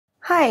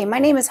Hi, my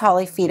name is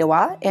Holly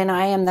Fidawa, and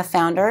I am the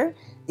founder,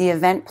 the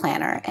event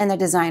planner, and the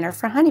designer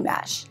for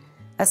HoneyBash,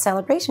 a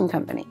celebration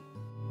company.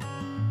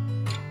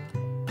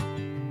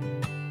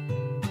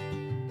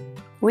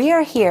 We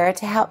are here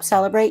to help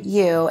celebrate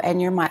you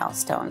and your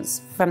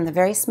milestones, from the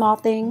very small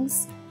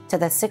things to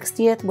the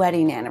 60th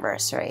wedding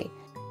anniversary.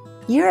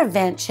 Your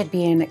event should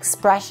be an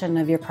expression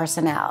of your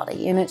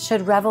personality, and it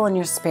should revel in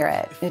your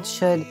spirit. It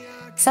should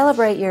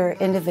celebrate your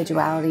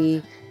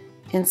individuality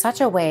in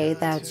such a way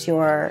that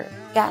your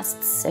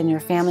guests and your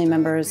family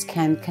members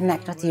can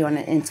connect with you on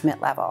an intimate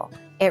level.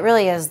 It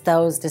really is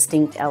those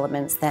distinct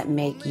elements that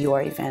make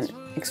your event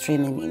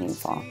extremely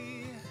meaningful.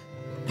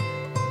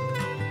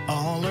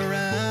 All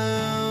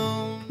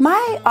around.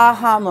 My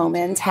aha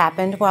moment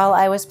happened while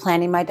I was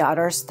planning my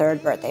daughter's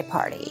 3rd birthday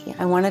party.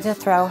 I wanted to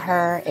throw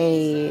her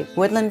a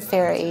Woodland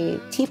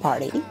Fairy tea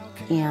party,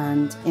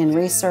 and in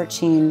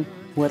researching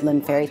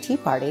Woodland Fairy tea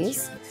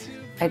parties,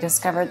 I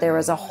discovered there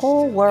was a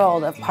whole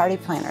world of party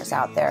planners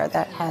out there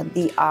that had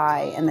the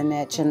eye and the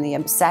niche and the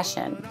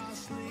obsession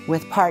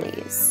with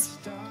parties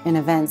and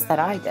events that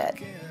I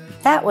did.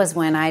 That was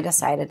when I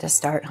decided to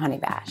start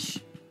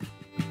HoneyBash.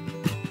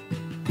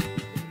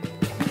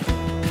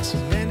 So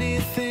many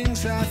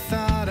things I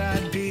thought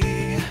I'd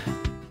be.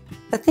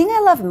 The thing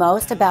I love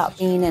most about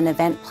being an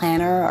event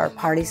planner or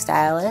party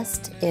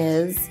stylist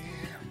is,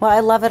 well, I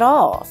love it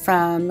all,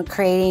 from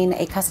creating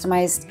a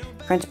customized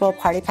printable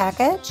party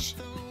package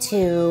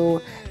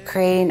to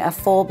creating a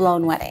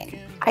full-blown wedding.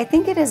 I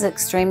think it is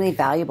extremely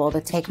valuable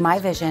to take my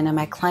vision and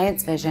my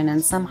client's vision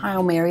and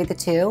somehow marry the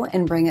two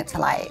and bring it to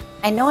light.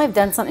 I know I've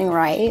done something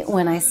right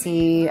when I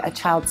see a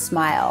child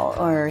smile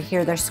or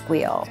hear their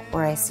squeal,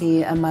 or I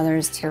see a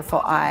mother's tearful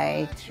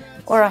eye,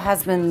 or a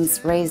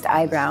husband's raised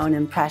eyebrow and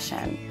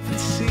impression.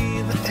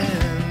 See the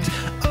end.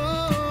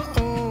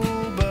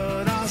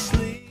 But I'll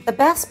sleep. The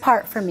best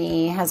part for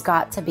me has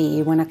got to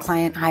be when a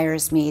client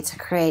hires me to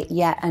create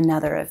yet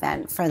another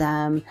event for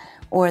them,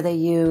 or they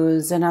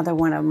use another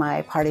one of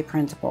my party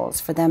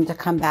printables for them to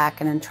come back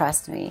and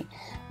entrust me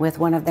with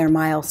one of their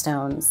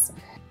milestones.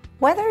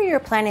 Whether you're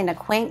planning a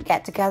quaint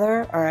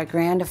get-together or a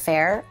grand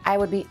affair, I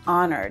would be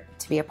honored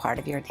to be a part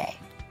of your day.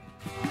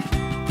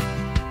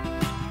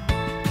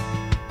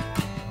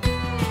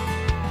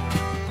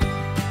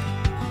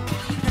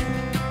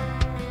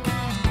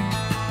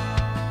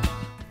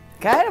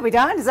 Good, are we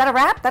done? Is that a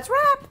wrap? That's a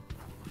wrap.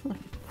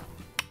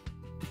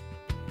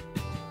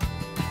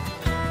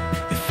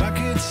 If I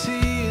could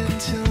see